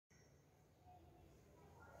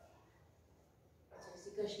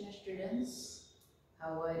Krishna students,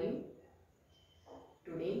 how are you?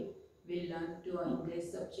 Today we learn to our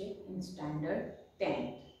English subject in standard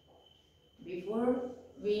 10. Before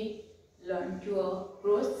we learn to our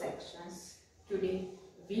prose sections, today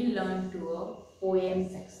we learn to our poem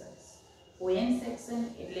sections. Poem section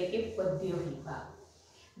એટલે કે પદ્ય વિભાગ.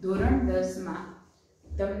 ધોરણ 10 માં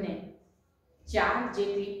તમને 4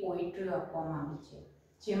 જેટલી poetry આપવામાં આવી છે,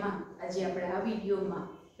 જેમાં આજે આપણે આ વિડીયોમાં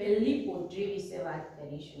પહેલી પોએટ્રી વિશે વાત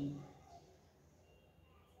કરીશું,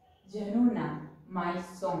 જેનું નામ માય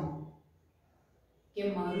સોંગ કે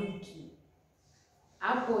મારું ગીત.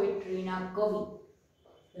 આ પોએટ્રીના કવિ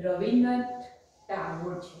રવિન્દ્રનાથ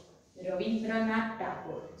ટાગોર છે. રવિન્દ્રનાથ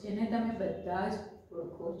ટાગોર, જેને તમે બધા જ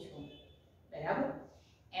ઓળખો છો, બરાબર.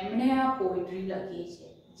 એમણે આ પોએટ્રી લખી છે,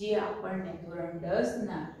 જે આપણને ધોરણ 10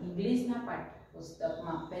 ના ઇંગ્લિશના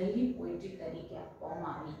પાઠ્યપુસ્તકમાં પહેલી પોએટ્રી તરીકે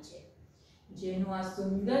આપવામાં આવી છે, જેનું આ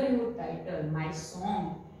સુંદર એવું ટાઇટલ માય સોંગ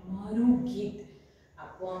મારું ગીત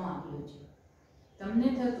આપવામાં આવ્યું છે. તમને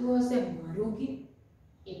થતું હશે મારું ગીત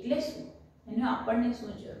એટલે શું, એનું આપણને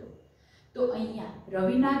શું જરૂર? તો અહીંયા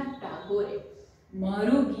રવિન્દ્રનાથ ટાગોરે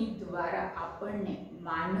મારું ગીત દ્વારા આપણને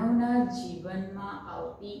માનવના જીવનમાં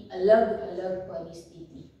આવતી અલગ અલગ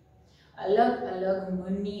પરિસ્થિતિ, અલગ અલગ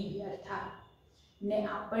મનની વ્યથા ને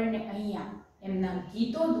આપણને અહીંયા એમના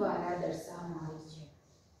ગીતો દ્વારા દર્શાવવામાં આવી છે,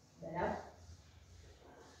 બરાબર.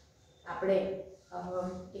 આપણે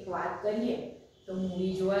એક વાત કરીએ તો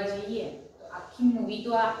મૂવી જોવા જઈએ તો આખી મૂવી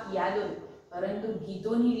તો આ યાદ હોય, પરંતુ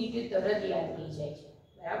ગીતોની રીતે તરત યાદ રહી જાય છે,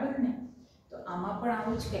 બરાબર ને. તો આમાં પણ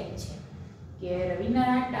આવું જ કંઈ છે કે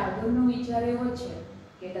રવિન્દ્રનાથ ટાગોરનો વિચાર એવો છે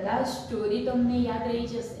કે કદાચ સ્ટોરી તમને યાદ રહી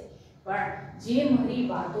જશે, પણ જે મારી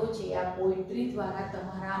વાતો છે આ પોએટ્રી દ્વારા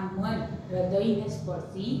તમારા મન હૃદયને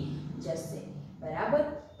સ્પર્શી જશે, બરાબર.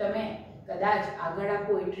 તમે કદાચ આગળ આ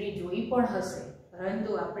પોએટ્રી જોઈ પણ હશે,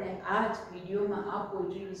 પરંતુ આપણે આ જ વિડીયોમાં આ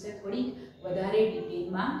પોએટ્રી વિશે થોડી વધારે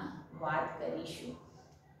ડિટેલમાં વાત કરીશું.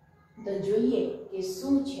 તો જોઈએ કે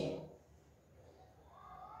શું છે.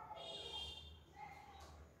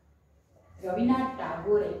 રવિન્દ્રનાથ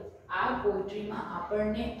ટાગોરે આ પોએટ્રીમાં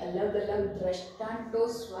આપણને અલગ અલગ દ્રષ્ટાંતો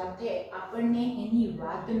સાથે આપણને એની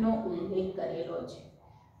વાતનો ઉલ્લેખ કરેલો છે,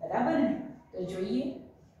 બરાબર ને. તો જોઈએ,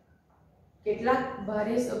 કેટલાક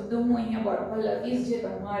ભારે શબ્દો હું અહીંયા બોર્ડ પર લખીશ, જે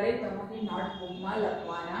તમારે તમારી નોટબુકમાં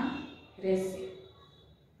લખવાના રહેશે.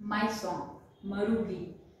 માય સોંગ મારું ગીત,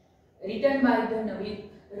 return by the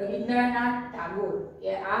Rabindranath Tagore,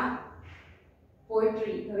 કે આ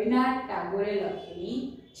પોએટ્રી રવિન્દ્રનાથ ટાગોરે લખેલી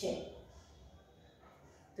છે.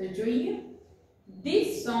 તો જોઈએ,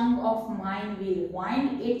 this song of mine will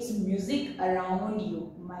wind its music around you,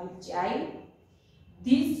 my child.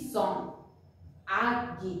 This song,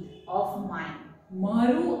 આ ગીત, of mine,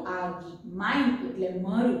 મારું આ ગીત, mine એટલે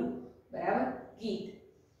મારું, બરાબર. ગીત,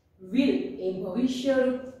 will એ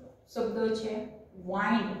ભવિષ્યરૂપ શબ્દ છે.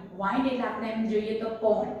 wind, wind એટલે આપણે એમ જોઈએ તો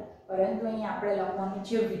પવન, પરંતુ અહીં આપણે લખવાનું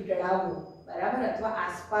છે વીંટળાવવું, બરાબર, અથવા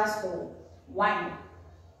આસપાસ હોવું. wind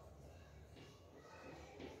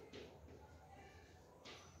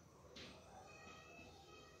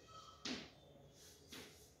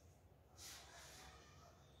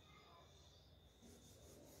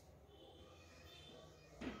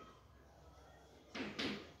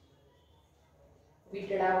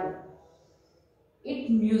વીંટળાવવું. It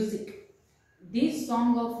music, this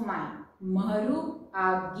song of mine, મારું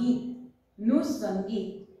આ ગીત નું સંગીત,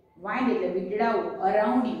 wind એટલે વીંટળાવવું,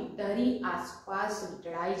 around you તારી આસપાસ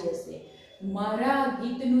વીંટળાઈ જશે. મારા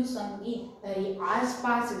ગીતનું સંગીત તારી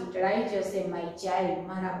આસપાસ વીંટળાઈ જશે, my child,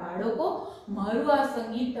 મારા બાળકો, મારું આ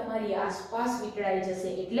સંગીત તમારી આસપાસ વીંટળાઈ જશે,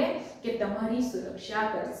 એટલે કે તમારી સુરક્ષા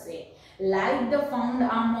કરશે. Like the found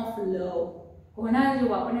arm of love, કોના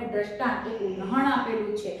જેવું આપણને દ્રષ્ટાંત એક ઉદાહરણ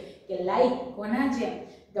આપેલું છે કે લાઈક કોના જેમ,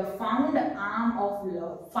 the found arm of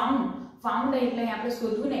love. Found, found એટલે આપણે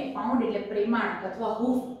શોધવું ને, ફાઉન્ડ એટલે પ્રેમાળ અથવા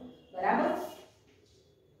હૂફ, બરાબર.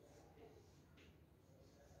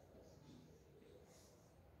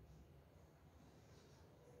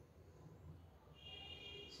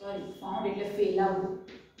 સોરી, ફાઉન્ડ એટલે ફેલાવવું,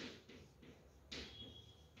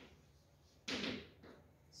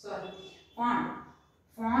 સોરી, ફાઉન્ડ,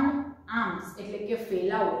 ફાઉન્ડ આર્મ્સ એટલે કે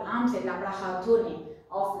ફેલાવો, આર્મ્સ એટલે આપણા હાથોને,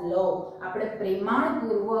 ઓફ લવ આપણે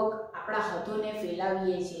પ્રેમાળપૂર્વક આપણા હાથોને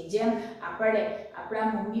ફેલાવીએ છીએ. જેમ આપણે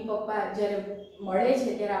આપણા મમ્મી પપ્પા જ્યારે મળે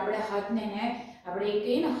છે ત્યારે આપણે હાથને આપણે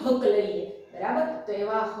કહીએ ને હક લઈએ, બરાબર. તો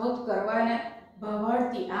એવા હક કરવાના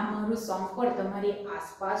ભાવાર્થી આ મારું સોંગ પર તમારી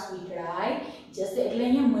આસપાસ વીંટળાઈ જશે. એટલે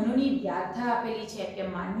અહીંયા મનોની વ્યાખ્યા આપેલી છે કે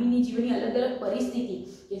માનવીની જીવનની અલગ અલગ પરિસ્થિતિ,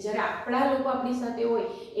 કે જ્યારે આપણા લોકો આપણી સાથે હોય,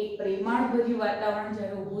 એક પ્રેમાળભર્યું વાતાવરણ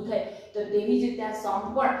જ્યારે ઊભું થાય, તો તેવી જ રીતે આ સોંગ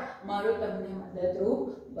પણ મારો તમને મદદરૂપ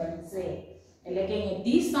બનશે. એટલે કે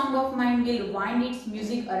this song of mine will wind its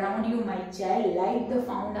music around you my child like the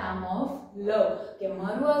found arm of love કે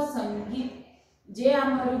મારું આ સંગીત જે આ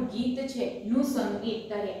મારું ગીત છે નું સંગીત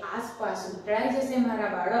તારી આસપાસ ઉતરાઈ જશે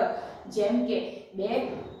મારા બાળક જેમ કે બે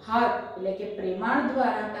હાથ એટલે કે પ્રેમાળ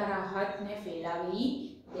દ્વારા તારા હાથને ફેલાવી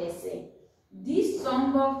દેશે this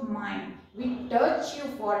song of mine will touch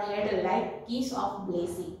your forehead like kiss of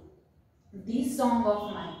blessing this song of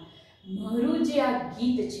mine મારું જે આ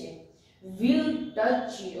ગીત છે will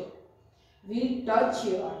touch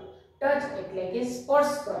your touch એટલે કે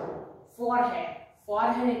સ્પર્શ કરો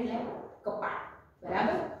forehead એટલે કપાળ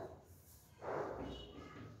બરાબર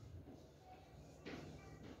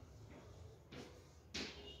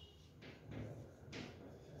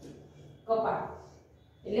કપાળ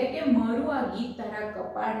એટલે કે મારું આ ગીત તારા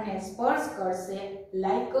કપાળને સ્પર્શ કરશે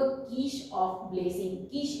like a kiss of blessing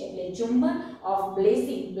kiss એટલે ચુંબન ઓફ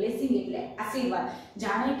બ્લેસિંગ એટલે આશીર્વાદ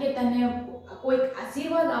જાણે કે તને કોઈક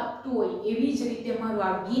આશીર્વાદ આપતું હોય એવી જ રીતે મારું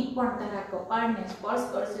આ ગીત પણ તારા કપાળને સ્પર્શ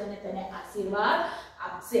કરશે અને તને આશીર્વાદ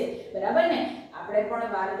આપશે બરાબર ને આપણે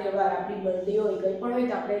પણ વાર તહેવાર આપણી બર્થડે હોય કંઈ પણ હોય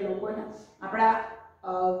તો આપણે લોકોને આપણા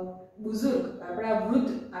બુઝુર્ગ આપણા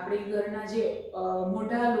વૃદ્ધ આપણી ઘરના જે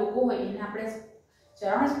મોટા લોકો હોય એને આપણે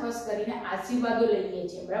ચરણ સ્પર્શ કરીને આશીર્વાદો લઈએ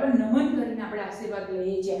છીએ બરાબર નમન કરીને આપણે આશીર્વાદ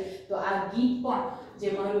લઈએ છીએ તો આ ગીત પણ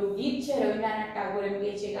જે મારું ગીત છે રવિન્દ્રનાથ ટાગોર એમ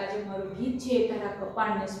કહે છે કે આ જે મારું ગીત છે એ તારા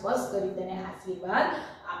કપાળને સ્પર્શ કરી તને આશીર્વાદ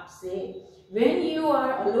આપશે when you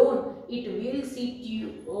are alone it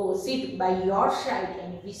will sit by your side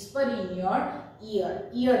and whisper in your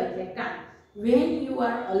ear એટલે કાન when you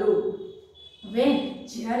are alone when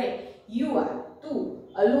જ્યારે you are તું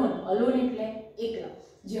alone એટલે એકલા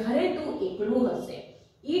જ્યારે તું એકલું હશે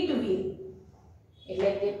it will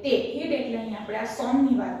એટલે કે તે it એટલે અહીં આપણે આ સોંગ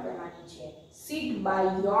ની વાત કરવાની છે sit by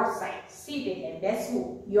your side sit એટલે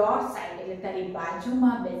બેસવું your side એટલે તારી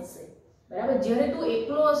બાજુમાં બેસશે બરાબર જ્યારે તું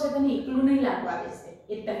એકલો હશે તને એકલું નહીં લાગવા દેશે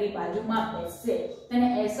એ તારી બાજુમાં બેસશે તને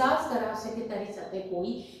અહેસાસ કરાવશે કે તારી સાથે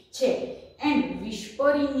કોઈ છે and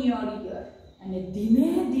whisper in your ear અને ધીમે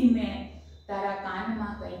ધીમે તારા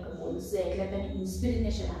કાનમાં કંઈક બોલશે એટલે તને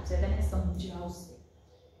ઇન્સ્પિરેશન આપશે તને સમજાવશે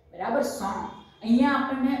બરાબર સોંગ અહીંયા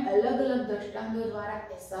આપણને અલગ અલગ દ્રષ્ટાંતો દ્વારા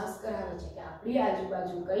અહેસાસ કરાવે છે કે આપણી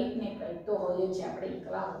આજુબાજુ કંઈક ને કંઈક તો હોય છે આપણે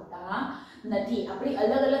એકલા હોતા નથી આપણી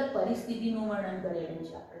અલગ અલગ પરિસ્થિતિનું વર્ણન કરેલું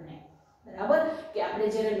છે આપણને બરાબર કે આપણે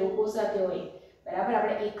જ્યારે લોકો સાથે હોય બરાબર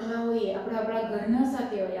આપણે એકલા હોઈએ આપણે આપણા ઘરના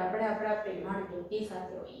સાથે હોઈએ આપણે આપણા પ્રેમાળ વ્યક્તિ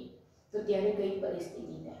સાથે હોઈએ તો ત્યારે કઈ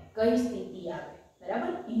પરિસ્થિતિ થાય કઈ સ્થિતિ આવે બરાબર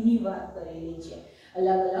એની વાત કરેલી છે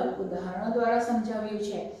અલગ અલગ ઉદાહરણો દ્વારા સમજાવ્યું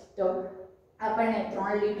છે તો આપણને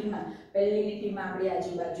ત્રણ લીટીમાં પહેલી લીટીમાં આપણે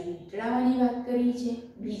આજુબાજુ વીંટળાવવાની વાત કરી છે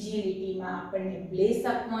બીજી લીટીમાં આપણને બ્લેસ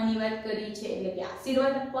આપવાની વાત કરી છે એટલે કે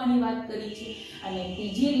આશીર્વાદ આપવાની વાત કરી છે અને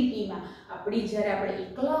ત્રીજી લીટીમાં આપણી જ્યારે આપણે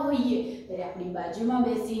એકલા હોઈએ ત્યારે આપણી બાજુમાં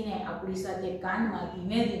બેસીને આપણી સાથે કાનમાં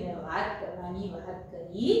ધીમે ધીમે વાત કરવાની વાત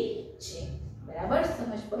કરી છે બરાબર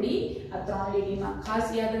સમજ પડી આ ત્રણ લીટીમાં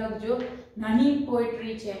ખાસ યાદ રાખજો નાની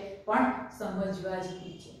પોએટ્રી છે પણ સમજવા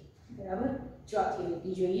જેવી છે બરાબર ચોથી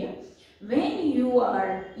લીટી જોઈએ when you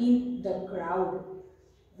are in the crowd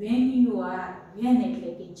when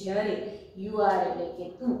એટલે કે જ્યારે you are એટલે કે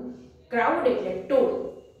તું crowd એટલે ટોળ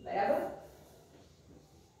બરાબર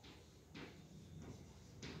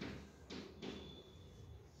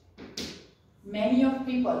many of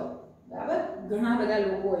people બરાબર ઘણા બધા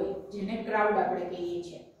લોકો હોય જેને ક્રાઉડ આપણે કહીએ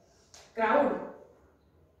છીએ ક્રાઉડ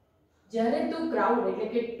જ્યારે તું ક્રાઉડ એટલે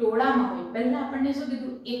કે ટોળામાં હોય પહેલા આપણને શું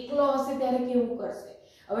કીધું એકલો હશે ત્યારે કેવું કરશે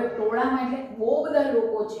હવે ટોળામાં એટલે બહુ બધા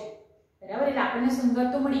લોકો છે બરાબર એટલે આપણને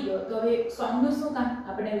સંગાત તો મળી ગયો તો હવે સોંગનું શું કામ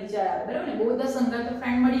આપણને વિચાર આવે બરાબર ને બહુ બધા સંગાત તો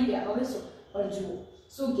ફ્રેન્ડ મળી ગયા હવે શું પણ જુઓ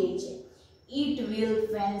શું કહે છે it will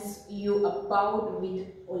fence you about with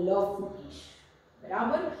all of it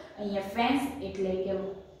બરાબર અહીંયા ફેન્સ એટલે કે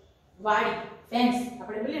વાડી ફેન્સ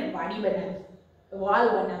આપણે બોલીએ ને વાડી બનાવી વોલ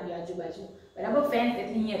બનાવી આજુબાજુ બરાબર ફેન્સ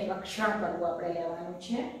એટલે અહીંયા રક્ષણ કરવું આપણે લેવાનું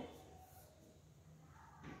છે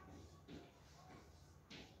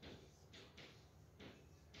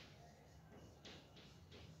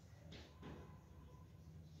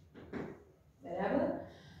બરાબર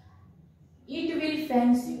it will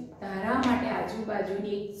fence you તારા માટે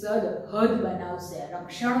આજુબાજુની એક હદ બનાવશે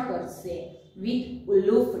રક્ષણ કરશે with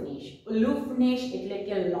aloofness એટલે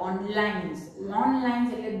કે લોન લાઇન્સ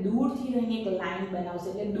એટલે દૂરથી રહીને એક લાઈન બનાવશે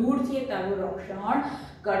એટલે દૂરથી તારું રક્ષણ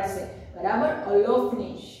કરશે બરાબર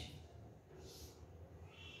aloofness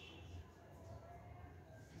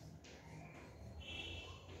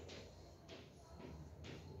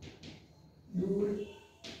દૂર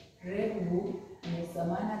રહેવું અને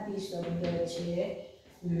સમાનાર્થી શબ્દ છે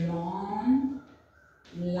લોન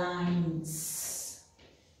લાઇન્સ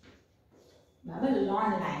બરાબર,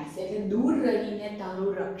 લોન લાઇન્સ એટલે દૂર રહીને તારું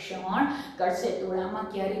રક્ષણ કરશે.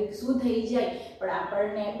 ટોળામાં ક્યારેક શું થઈ જાય, પણ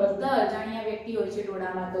આપણને બધા અજાણ્યા વ્યક્તિ હોય છે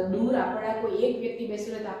ટોળામાં, તો દૂર આપણા કોઈ એક વ્યક્તિ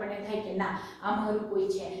બેસેલો તો આપણને થાય કે ના આ મારું કોઈ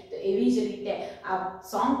છે. તો એવી જ રીતે આ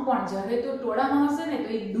સોંગ પણ જ્યારે તું ટોળામાં હશે ને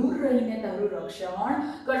તો એ દૂર રહીને તારું રક્ષણ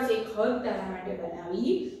કરશે, એક હદ તારા માટે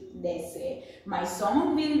બનાવી દેશે. My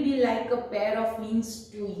song will be like a pair of wings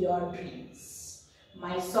to your dreams.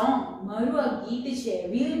 My song, મારું આ ગીત છે,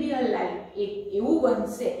 will be a like, એક એવું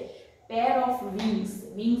બનશે, pair of wings,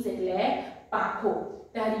 wings એટલે પાંખો,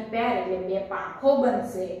 તારી પેર એટલે બે પાંખો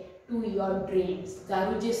બનશે, to your dreams,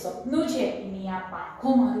 તારું જે સપનું છે એની આ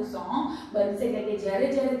પાંખો મારું સોંગ બનશે. એટલે કે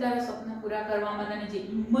જ્યારે જ્યારે તારા સપના પૂરા કરવામાં તને જે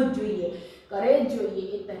હિંમત જોઈએ, કરેજ જોઈએ,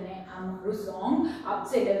 એ તને આ મારું સોંગ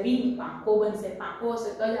આપશે. એટલે વિંગ પાંખો બનશે, પાંખો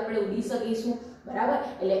હશે તો જ આપણે ઉડી શકીશું. બરાબર,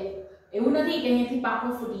 એટલે એવું નથી કે અહીંયાથી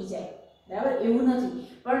પાંખો ફૂટી જાય, બરાબર, એવું નથી,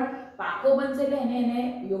 પણ પાંખો બનશે એટલે એને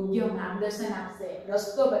યોગ્ય માર્ગદર્શન આપશે,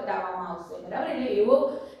 રસ્તો બતાવવામાં આવશે. બરાબર, એટલે એવો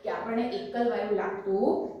કે આપણને એકલવાયું લાગતું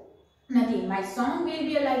નથી. My song will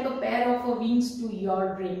be like a pair of wings to your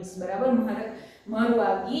dreams. બરાબર, મારું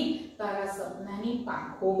આ ગીત તારા સપનાની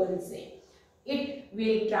પાંખો બનશે. It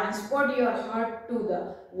will transport your heart to the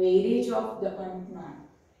verge of the unknown.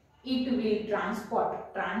 It will transport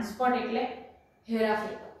એટલે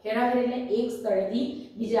હેરાફેર, હેરાફેર એટલે એક સ્થળેથી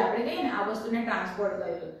બીજે, આપણે કહીએ ને આ વસ્તુને ટ્રાન્સપોર્ટ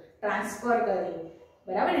કર્યું, ટ્રાન્સફર કર્યું.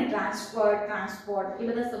 બરાબર ને, ટ્રાન્સપોર્ટ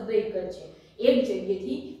એ બધા શબ્દો એક જ છે, એક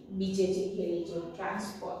જગ્યાએથી બીજે જગ્યાએ લઈ જવું,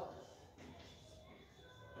 ટ્રાન્સપોર્ટ.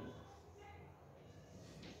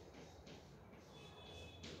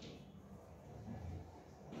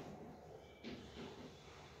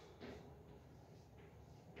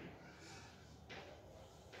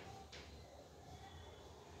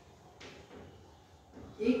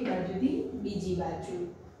 એક બાજુથી બીજી બાજુ.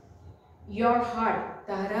 યોર હાર્ટ,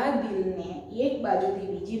 તારા દિલને એક બાજુથી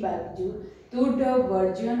બીજી બાજુ, to the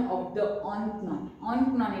virgin of the unknown.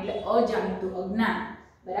 Unknown એટલે અજાણીતું, અજ્ઞાન.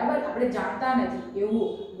 બરાબર, આપણે જાણતા નથી એવું.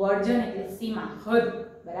 વર્જન એટલે સીમા, હદ.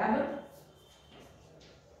 બરાબર,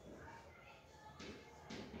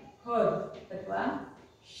 હદ અથવા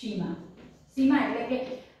સીમા. સીમા એટલે કે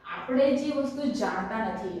આપણે જે વસ્તુ જાણતા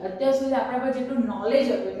નથી, અત્યાર સુધી આપણા પર જેટલું નોલેજ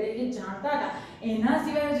હતું, એટલે જે જાણતા હતા એના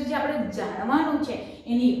સિવાય જે આપણે જાણવાનું છે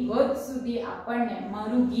એની હદ સુધી આપણને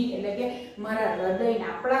મારું ગીત, એટલે કે મારા હૃદયને,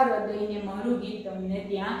 આપણા હૃદયને મારું ગીત તમને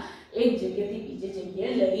ત્યાં એક જગ્યાએથી બીજી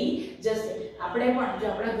જગ્યાએ લઈ જશે. આપણે પણ જો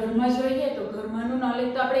આપણા ઘરમાં જોઈએ તો ઘરમાંનું નોલેજ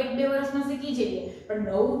તો આપણે 1-2 વર્ષમાં શીખી જઈએ, પણ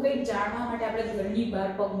નવું કંઈક જાણવા માટે આપણે ઘરની બહાર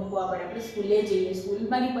પગ મૂકવા પડે. આપણે સ્કૂલે જઈએ,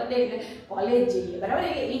 સ્કૂલમાંથી પતે એટલે કોલેજ જઈએ. બરાબર,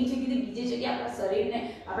 એટલે એક જગ્યાએથી બીજી જગ્યાએ આપણા શરીરને,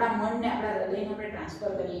 આપણા મનને, આપણા હૃદયને આપણે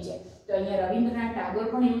ટ્રાન્સફર કરીએ છીએ. તો અહીંયા રવિન્દ્રનાથ ટાગોર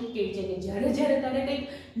પણ એવું જ કહે છે કે જ્યારે જ્યારે તારે કંઈક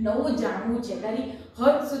નવું જાણવું છે, તારી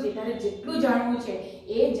હદ સુધી તારે જેટલું જાણવું છે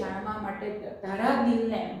એ જાણવા માટે તારા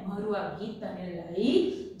દિલને મારું આ ગીત તને લઈ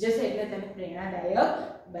જશે, એટલે તને પ્રેરણાદાયક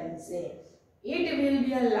બનશે. It will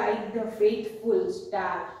be like the faithful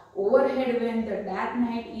star overhead when the dark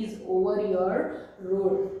night is over your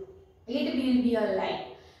road. It will be a light,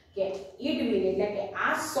 કે it will એટલે કે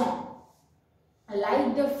આ સોંગ, like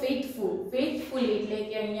the faithful એટલે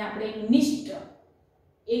કે અહીંયા આપણે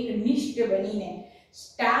એક નિષ્ઠ બનીને,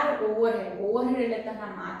 સ્ટાર ઓવરહેડ એટલે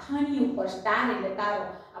તારા માથાની ઉપર, સ્ટાર એટલે તારો.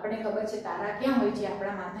 આપણને ખબર છે તારા ક્યાં હોય છે,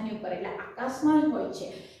 આપણા માથાની ઉપર, એટલે આકાશમાં હોય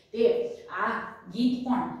છે. તે આ ગીત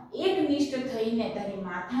પણ એકનિષ્ઠ થઈને તારી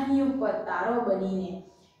માથાની ઉપર તારો બનીને,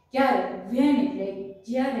 ક્યારે, વેન એટલે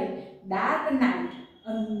જ્યારે, ડાર્ક નાઇટ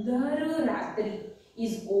અંધારું રાત્રિ,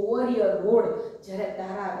 ઇઝ ઓવર યોર રોડ જ્યારે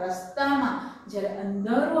તારા રસ્તામાં જ્યારે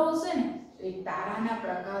અંધારું આવશે ને તો એ તારાના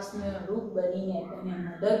પ્રકાશનું રૂપ બનીને તને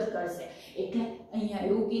મદદ કરશે. એટલે અહીંયા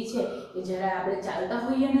એવું કહે છે કે જ્યારે આપણે ચાલતા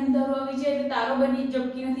હોઈએ અને અંધારું આવી જાય તો તારો બની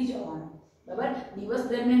ઝબકી નથી જવાનો. બરાબર, દિવસ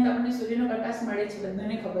દરમિયાન આપણને સૂર્યનો પ્રકાશ મળે છે,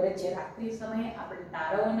 બધાને ખબર જ છે. રાત્રિ સમયે આપણે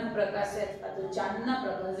તારાઓના પ્રકાશે અથવા તો ચાંદના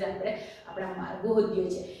પ્રકાશે આપણે આપણા માર્ગો વધ્યો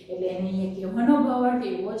છે. એટલે એને અહીંયા કહેવાનો ભાવાર્થ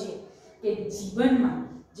એવો છે કે જીવનમાં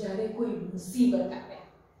જ્યારે કોઈ મુસીબત આવે,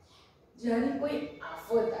 જ્યારે કોઈ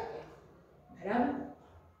આફત આવે, બરાબર,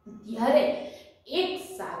 ત્યારે એક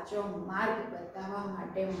સાચો માર્ગ બતાવવા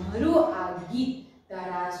માટે મારું આ ગીત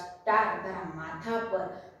તારા સ્ટાર, તારા માથા પર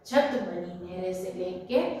છત બનીને રહેશે. એટલે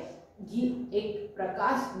કે ગીત એક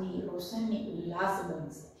પ્રકાશની, રોશનની ઉલ્લાસ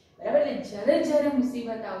બનશે. બરાબર, એટલે જ્યારે જ્યારે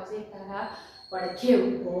મુસીબત આવશે તારા પડખે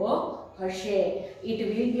ઊભો હશે. It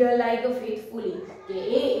will be like a faithfully, કે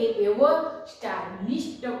એ એક એવો સ્ટાર,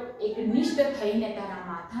 નિષ્ઠ થઈને તારા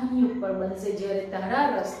માથાની ઉપર બનશે જ્યારે તારા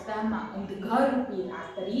રસ્તામાં અંધકારરૂપી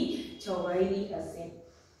રાત્રિ છવાયેલી હશે.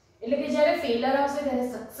 એટલે કે જ્યારે ફેલર આવશે ત્યારે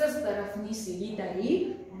સક્સેસ તરફની સીડી તારી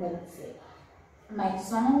બનશે. My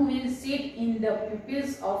song will sit in the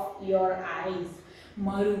pupils of your eyes.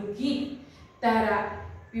 મારું ગીત તારા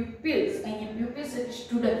પ્યુપિલ્સ, અહીંયા પ્યુપિલ્સ એટલે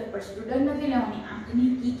સ્ટુડન્ટ, પણ સ્ટુડન્ટ નથી લેવાની,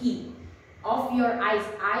 આંખની કીકી ઓફ યોર આઈઝ,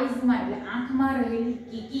 આઈઝમાં એટલે આંખમાં રહેલી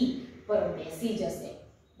કીકી પર બેસી જશે.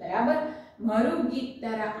 બરાબર, મારું ગીત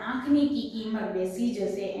તારા આંખની કીકીમાં બેસી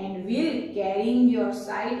જશે and will carrying your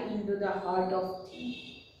site into the heart of thing.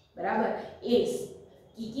 બરાબર, એ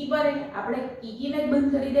કીકી પર આપણે કીકીને જ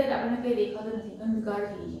બંધ કરી દે તો આપણને કંઈ દેખાતું નથી, અંધકાર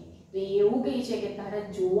થઈ જાય. તો એવું કહે છે કે તારા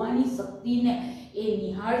જોવાની શક્તિને એ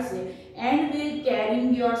નિહાળશે and will carrying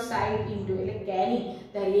your site into એટલે કેરિંગ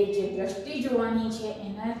તારી જે દ્રષ્ટિ જોવાની છે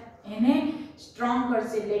એને સ્ટ્રોંગ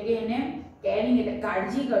કરશે, એટલે કે એને કેરિંગ એટલે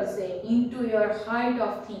કાળજી કરશે into your heart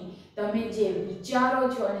of thing, તમે જે વિચારો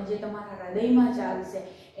છો અને જે તમારા હૃદયમાં ચાલશે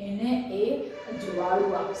એને એ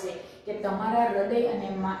જ્વાળું આપશે, કે તમારા હૃદય અને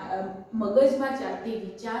મગજમાં ચાલતી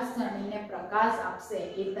વિચારસરણીને પ્રકાશ આપશે.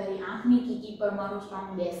 એ તારી આંખની કીકી પર મારું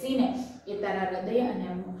સ્ટ્રોંગ બેસીને એ તારા હૃદય અને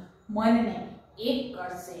મનને એક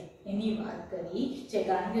કરશે, એની વાત કરી છે.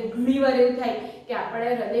 કારણ કે ઘણી વાર એવું થાય કે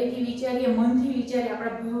આપણે હૃદયથી વિચારીએ, મનથી વિચારીએ,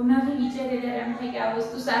 આપણા ભાવનાથી વિચારીએ ત્યારે એમ થાય કે આ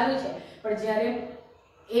વસ્તુ સારું છે, પણ જ્યારે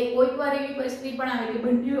એ કોઈક વાર એવી પરિસ્થિતિ પણ આવે કે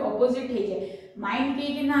બંને ઓપોઝિટ થઈ જાય. માઇન્ડ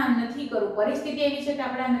કહે કે ના નથી કરવું, પરિસ્થિતિ એવી છે કે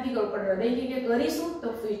આપણે આ નથી કરવું, પણ હૃદય કહે કે કરીશું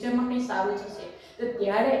તો ફ્યુચરમાં કંઈ સારું થશે. તો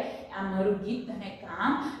ત્યારે આ મારું ગીત તને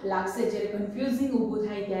કામ લાગશે. જ્યારે કન્ફ્યુઝિંગ ઊભું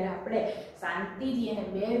થાય ત્યારે આપણે શાંતિથી અને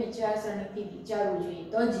બે વિચારસરણીથી વિચારવું જોઈએ,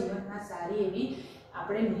 તો જીવનમાં સારી એવી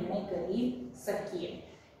આપણે નિર્ણય કરી શકીએ.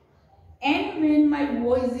 And when my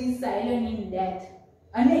voice is silent in death,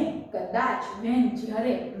 અને કદાચ વેન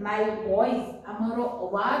જ્યારે માય વોઇસ અમારો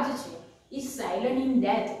અવાજ છે ઇઝ સાયલન્ટ ઇન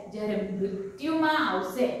ડેથ જ્યારે મૃત્યુમાં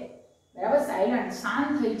આવશે. બરાબર, સાયલન્ટ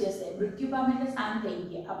શાંત થઈ જશે, મૃત્યુ પામે એટલે શાંત થઈ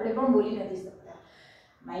ગયા, આપણે પણ બોલી નથી શકતા.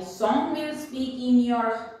 My song will speak in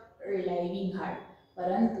your living heart,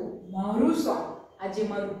 પરંતુ મારું સોંગ, આ જે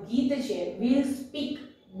મારું ગીત છે, વિલ સ્પીક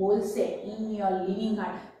બોલશે ઇન યોર લિવિંગ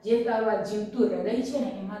હાર્ટ, જે તારું આ જીવતું હૃદય છે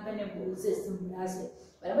ને એમાં તને બોલશે, સંભળાશે.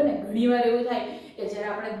 બરાબર ને, ઘણી વાર એવું થાય કે જ્યારે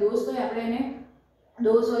આપણે દોસ્ત હોય, આપણે એને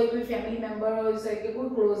દોસ્ત હોય, કોઈ ફેમિલી મેમ્બર હોય છે કે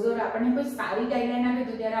કોઈ ક્લોઝર આપણને કોઈ સારી ગાઈડલાઈન આપે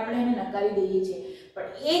તો ત્યારે આપણે એને નકારી દઈએ છીએ,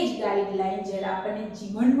 પણ એ જ ગાઈડલાઈન જ્યારે આપણને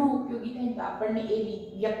જીવનમાં ઉપયોગી થાય તો આપણને એ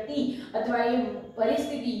વ્યક્તિ અથવા એ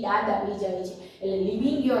પરિસ્થિતિ યાદ આવી જાય છે. એટલે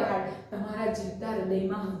લિવિંગ યોર હાર્ટ, તમારા જીવતા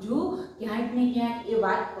હૃદયમાં હજુ ક્યાંક ને ક્યાંક એ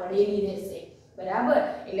વાત પડેલી રહેશે. બરાબર,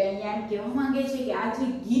 એટલે અહીંયા એમ કહેવા માંગે છે કે આ જે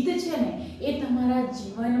ગીત છે ને એ તમારા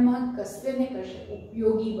જીવનમાં કશે ને કશે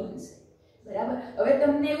ઉપયોગી બનશે. બરાબર, હવે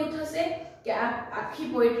તમને એવું થશે કે આ આખી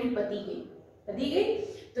પોએટ્રી પતી ગઈ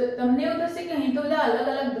તો તમને એવું થશે કે અહીં તો બધા અલગ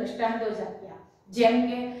અલગ દ્રષ્ટાંતો જ આપ્યા, જેમ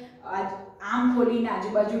કે આમ ખોલીને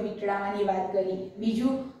આજુબાજુ વીંટળાવાની વાત કરી,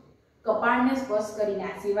 બીજું કપાળને સ્પર્શ કરીને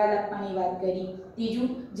આશીર્વાદ આપવાની વાત કરી, ત્રીજું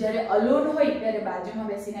જ્યારે અલોન હોય ત્યારે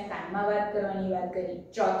બાજુમાં બેસીને કાનમાં વાત કરવાની વાત કરી,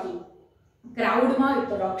 ચોથી ક્રાઉડમાં હોય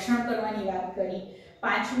તો રક્ષણ કરવાની વાત કરી,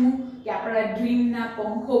 પાંચમું કે આપણા ડ્રીમના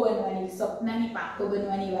પંખો બનવાની, સપનાની પાંખો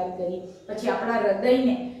બનવાની વાત કરી, પછી આપણા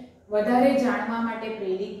હૃદયને વધારે જાણવા માટે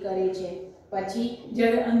પ્રેરિત કરે છે, પછી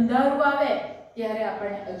જ્યારે અંધારું આવે ત્યારે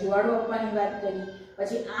આપણને અજવાળું આપવાની વાત કરી,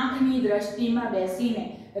 પછી આંખની દ્રષ્ટિમાં બેસીને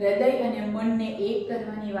હૃદય અને મનને એક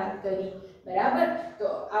કરવાની વાત કરી. બરાબર, તો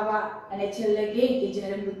આવા અને છેલ્લે કહે કે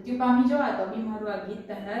જ્યારે મૃત્યુ પામી જવા તો બી મારું આ ગીત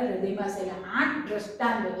તારા હૃદયમાં છે. 8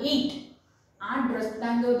 દ્રષ્ટાંતો, 8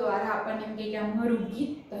 દ્રષ્ટાંતો દ્વારા આપણને એમ કે અમારું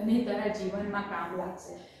ગીત તને તારા જીવનમાં કામ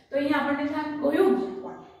લાગશે. તો અહીંયા આપણને થાય કયું ગીત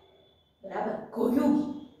પણ, બરાબર, કયું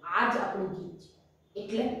ગીત? આ જ આપણું ગીત છે.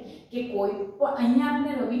 એટલે કે કોઈ પણ અહીંયા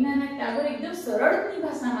આપણે રવિન્દ્રનાથ ટાગોર એકદમ સરળની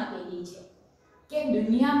ભાષામાં કહી છે કે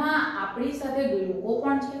દુનિયામાં આપણી સાથે લોકો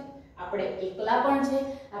પણ છે, આપણે એકલા પણ છે,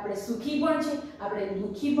 આપણે સુખી પણ છે, આપણે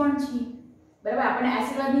દુઃખી પણ છીએ. બરાબર, આપણે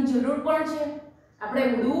આશીર્વાદની જરૂર પણ છે, આપણે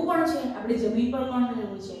ઉડવું પણ છે, આપણે જમીન પર પણ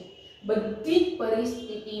રહેવું છે. બધી જ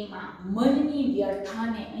પરિસ્થિતિમાં મનની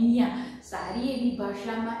વ્યથાને અહીંયા સારી એવી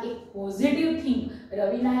ભાષામાં એક પોઝિટિવ થિંગ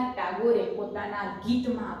રવિન્દ્રનાથ ટાગોરે પોતાના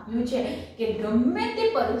ગીતમાં આપ્યું છે કે ગમે તે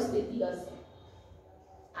પરિસ્થિતિ હશે,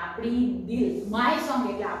 આપણી દિલ, માય સોંગ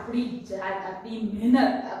એટલે આપણી જાત, આપણી મહેનત,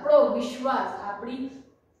 આપણો વિશ્વાસ, આપણી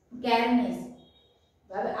કેરનેસ,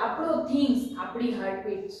 બરાબર, આપણો થિંગ્સ, આપણી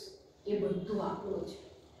હાર્ટબીટ્સ, એ બધું આપણું છે.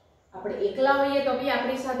 આપણે એકલા હોઈએ તો બી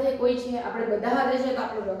આપણી સાથે કોઈ છે, આપણે બધા હારે છે તો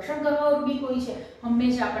આપણું રક્ષણ કરવા બી કોઈ છે,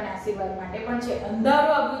 હંમેશા આપણને આશીર્વાદ માટે પણ છે,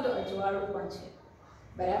 અંધારું આવ્યું તો અજવાળું પણ છે.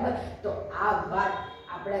 બરાબર, તો આ વાત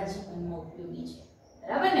આપણા જીવનમાં ઉપયોગી છે.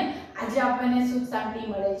 બરાબર ને, આજે આપણને સુખ શાંતિ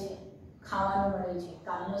મળે છે, ખાવાનું મળે છે,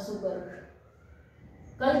 કાલનું શું કરવું,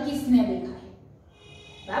 કલ કિસને દેખાય.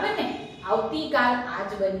 બરાબર ને, આવતીકાલ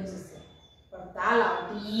આજ બની જશે પણ કાલ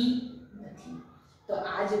આવતી નથી. તો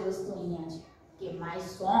આ જ વસ્તુ અહીંયા છે કે માય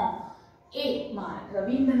સોંગ એ માં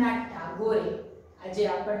રવિન્દ્રનાથ ટાગોરે આજે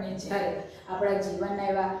આપણને જ્યારે આપણા જીવનના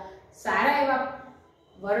એવા સારા એવા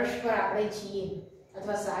વર્ષ પર આપણે છીએ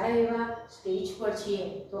અથવા સારા એવા સ્ટેજ પર છીએ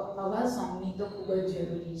તો આવા સોંગની તો ખૂબ જ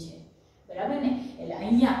જરૂરી છે, બરાબર ને. એટલે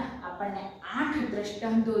અહીંયા આપણને 8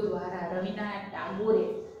 દ્રષ્ટાંતો દ્વારા રવિન્દ્રનાથ ટાગોરે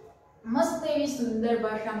મસ્ત એવી સુંદર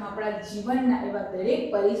ભાષામાં આપણા જીવનના એવા દરેક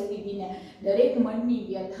પરિસ્થિતિને, દરેક મનની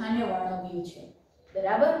વ્યથાને વર્ણવ્યું છે,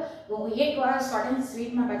 બરાબર. તો હું એકવાર શોર્ટ એન્ડ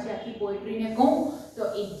સ્વીટમાં પાછી આખી પોએટ્રીને કહું તો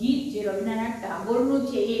એ ગીત જે રવિન્દ્રનાથ ટાગોરનું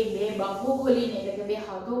છે એ 2 બાહુ ખોલીને એટલે કે 2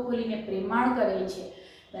 હાથો ખોલીને પ્રેમાળ કરે છે,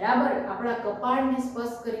 બરાબર. આપણા કપાળને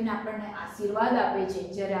સ્પર્શ કરીને આપણને આશીર્વાદ આપે છે.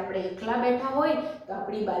 જ્યારે આપણે એકલા બેઠા હોય તો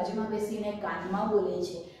આપણી બાજુમાં બેસીને કાનમાં બોલે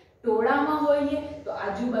છે, ટોળામાં હોઈએ તો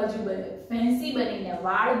આજુબાજુ ફેન્સી બનીને,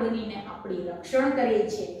 વાળ બનીને આપણી રક્ષણ કરે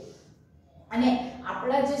છે, અને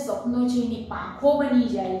આપણા જે સપનો છે એની પાંખો બની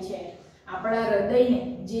જાય છે. આપણા હૃદયને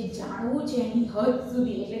જે જાણવું છે એની હદ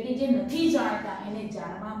સુધી એટલે કે જે નથી જાણતા એને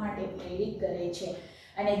જાણવા માટે પ્રેરિત કરે છે.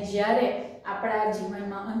 અને જ્યારે આપણા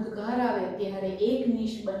જીવનમાં અંધકાર આવે ત્યારે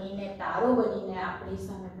એકનિષ્ઠ બનીને, તારો બનીને આપણી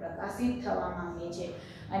સામે પ્રકાશિત થવા માંગે છે,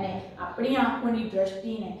 અને આપણી આંખોની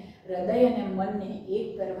દ્રષ્ટિને, હૃદય અને મનને એક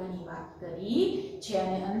કરવાની વાત કરી છે.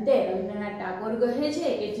 અને અંતે રવિન્દ્રનાથ ટાગોર કહે છે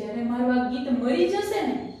કે જ્યારે મારું આ ગીત મરી જશે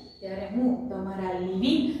ને ત્યારે હું તમારા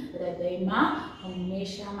લિવિંગ હૃદયમાં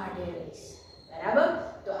હંમેશા માટે રહીશ, બરાબર.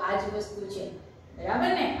 તો આ જ વસ્તુ છે, બરાબર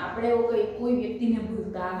ને. આપણે કોઈ વ્યક્તિને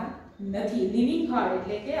ભૂલતા નથી. લિવિંગ હાર્ટ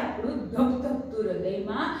એટલે કે આપણું ધબધબતું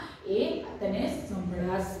હૃદયમાં એ તને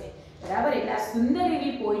સંભળાશે, બરાબર. એટલે આ સુંદર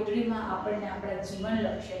એવી પોએટ્રીમાં આપણને આપણા જીવન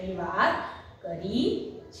લક્ષ્યની વાત કરી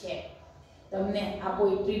છે. તમને આ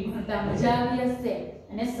પોએટ્રી ભણતા મજા આવી હશે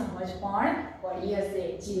અને સમજ પણ પડી હશે.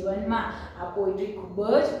 જીવનમાં આ પોએટ્રી ખૂબ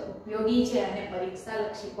જ ઉપયોગી છે અને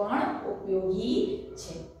પરીક્ષાલક્ષી પણ ઉપયોગી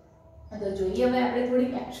છે. તો જોઈએ હવે આપણે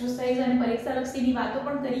થોડીક એક્સરસાઇઝ અને પરીક્ષાલક્ષીની વાતો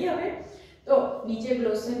પણ કરીએ. હવે તો નીચે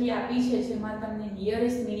ગ્લોસરી આપી છે જેમાં તમને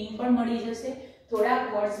નિયરેસ્ટ મીનિંગ પણ મળી જશે.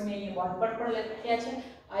 થોડાક વર્ડ્સ મેં અહીં બોર્ડ પર પણ લખ્યા છે.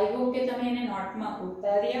 આઈ હોપ કે તમે એને નોટમાં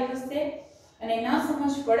ઉતાર્યા હશે, અને ના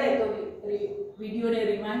સમજ પડે તો વિડીયોને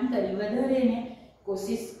રિવાઇન્ડ કરી વધારેને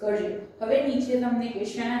કોશિશ કરજો. હવે નીચે તમને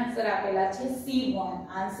ક્વેશ્ચન આન્સર આપેલા છે. C1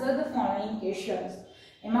 answer the following questions.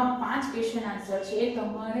 એમાં 5 ક્વેશ્ચન આન્સર છે,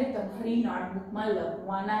 તમારે તમારી નોટબુકમાં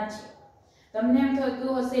લખવાના છે. તમને એમ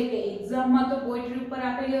થતું હશે કે એક્ઝામમાં તો પોએટ્રી ઉપર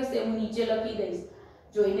આપેલી હશે, હું નીચે લખી દઈશ,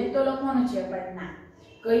 જોઈને તો લખવાનું છે, પણ ના,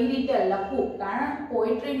 કઈ રીતે લખવું, કારણ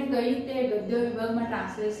પોએટ્રીને કઈ રીતે ગદ્ય વિભાગમાં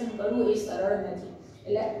ટ્રાન્સલેશન કરવું એ સરળ નથી.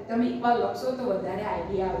 એટલે તમે એકવાર લખશો તો વધારે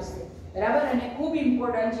આઈડિયા આવશે, બરાબર. અને ખૂબ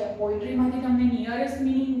ઇમ્પોર્ટન્ટ છે. પોએટ્રીમાંથી તમને નિયરેસ્ટ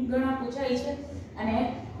મીનિંગ ઘણા પૂછાય છે, અને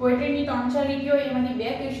પોએટ્રીની 3-4 લીટીઓ એમાંથી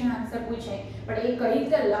 2 ક્વેશ્ચન આન્સર પૂછાય, પણ એ કઈ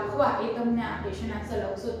રીતે લખવા એ તમને આ ક્વેશ્ચન આન્સર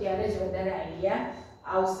લખશો ત્યારે જ વધારે આઈડિયા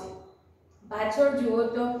આવશે. પાછળ જુઓ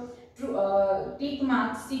તો ટીક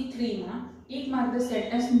માર્ક C3 માં tick mark the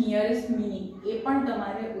sentence nearest meaning એ પણ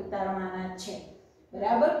તમારે ઉતારવાના છે,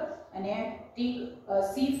 બરાબર. અને ટીક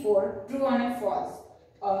C4 ટ્રુ અને ફોલ્સ.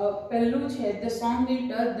 પહેલું છે the song will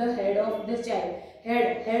touch the head of the child.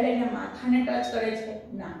 હેડ એટલે માથાને ટચ કરે છે,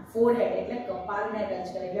 ના, ફોરહેડ એટલે કપાળને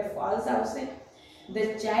ટચ કરે, એટલે ફોલ્સ આવશે. The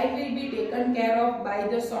child will be taken care of by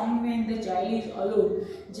the song when the child is alone.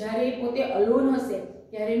 જ્યારે પોતે alone હશે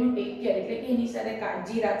ત્યારે એનું ટેક કેર એટલે કે એની સાથે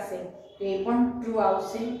કાળજી રાખશે, તો એ પણ ટ્રુ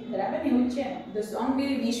આવશે, બરાબર. એવું છે. The song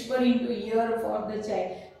will whisper into ear for the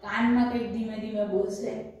child. કાનમાં કંઈક ધીમે ધીમે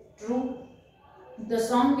બોલશે, true. The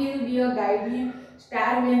song will be a guiding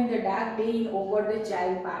star when the dark day over the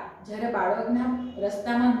child path. જ્યારે બાળકના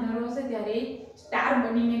રસ્તામાં અંધારો હશે ત્યારે સ્ટાર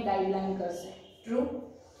બનીને ગાઈડલાઈન કરશે, true.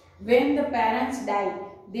 When the parents die,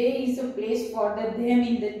 there is a place for them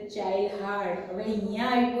in the child heart. હવે અહીંયા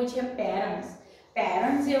આપ્યું છે પેરેન્ટ્સ.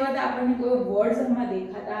 પેરેન્ટ્સ જેવા તો આપણને કોઈ વર્ડ્સ આમાં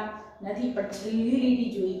દેખાતા નથી, પણ છેલ્લી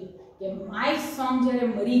લીટી જોઈ કે માય સોંગ જ્યારે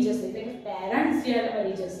મરી જશે એટલે કે પેરેન્ટ્સ જ્યારે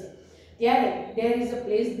મરી જશે ત્યારે there is a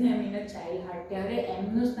place them in a child heart. ત્યારે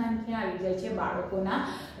એમનું સ્થાન ક્યાં આવી જાય છે? બાળકોના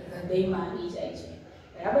હૃદયમાં આવી જાય છે,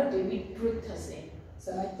 બરાબર. તો એવી ટ્રુથ થશે.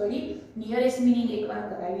 સમજ પડી? નિયરેસ્ટ મીનિંગ એકવાર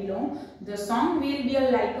કરાવી લો. The song will be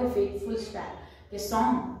like a faithful star. કે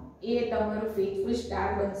સોંગ એ તમારું ફેથફુલ સ્ટાર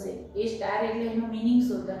બનશે. એ સ્ટાર એટલે એનો મીનિંગ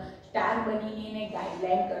શું? સ્ટાર બનીને એને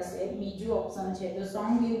ગાઈડલાઈન કરશે. બીજું ઓપ્શન છે the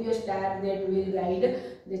song will be a star that will guide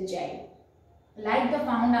the child. Like the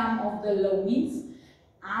found arm of the love means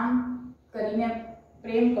આમ કરીને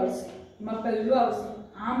પ્રેમ કરશે. એમાં પહેલું આવશે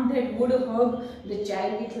arm that wood હગ the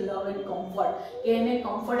child with love and comfort. કે એને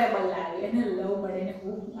કમ્ફર્ટેબલ લાગે, એને લવ મળે, એને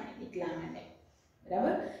હૂફ મળે, એટલા માટે,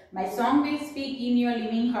 બરાબર. My song will speak in your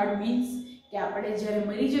living heart means કે આપણે જ્યારે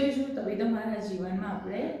મરી જઈશું તभी તમારા જીવનમાં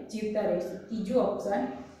આપણે જીવતા રહીશું. ત્રીજો option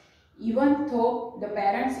even though the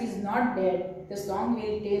parents is not dead, the song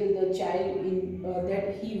will tell the child that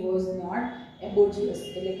he was not aborigines.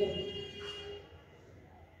 એટલે કે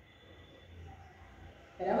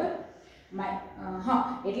બરાબર.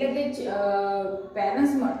 હા, એટલે કે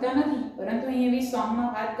પેરેન્ટ્સ મળતા નથી, પરંતુ અહીં એવી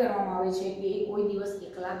સોંગમાં વાત કરવામાં આવે છે કે એ કોઈ દિવસ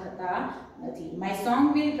એકલા થતા નથી. My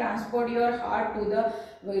song will transport your heart to the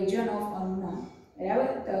vision of unknown. બરાબર,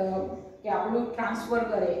 કે આપણું ટ્રાન્સફર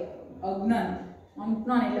કરે અજ્ઞાન,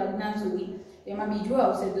 અનનોન એટલે અજ્ઞાન સુધી. તેમાં બીજું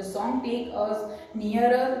આવશે the song tech us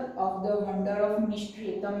નિયરર of the wonder of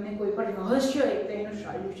mystery. તમને કોઈ પણ રહસ્ય હોય તો એનું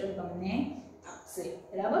સોલ્યુશન તમને આપશે.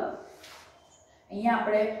 બરાબર, અહીંયા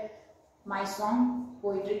આપણે માય સોંગ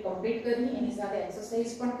પોએટ્રી કમ્પ્લીટ કરી, એની સાથે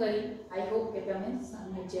એક્સરસાઇઝ પણ કરી. આઈ હોપ કે તમે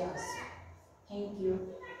સમજ્યા હશે. Thank you.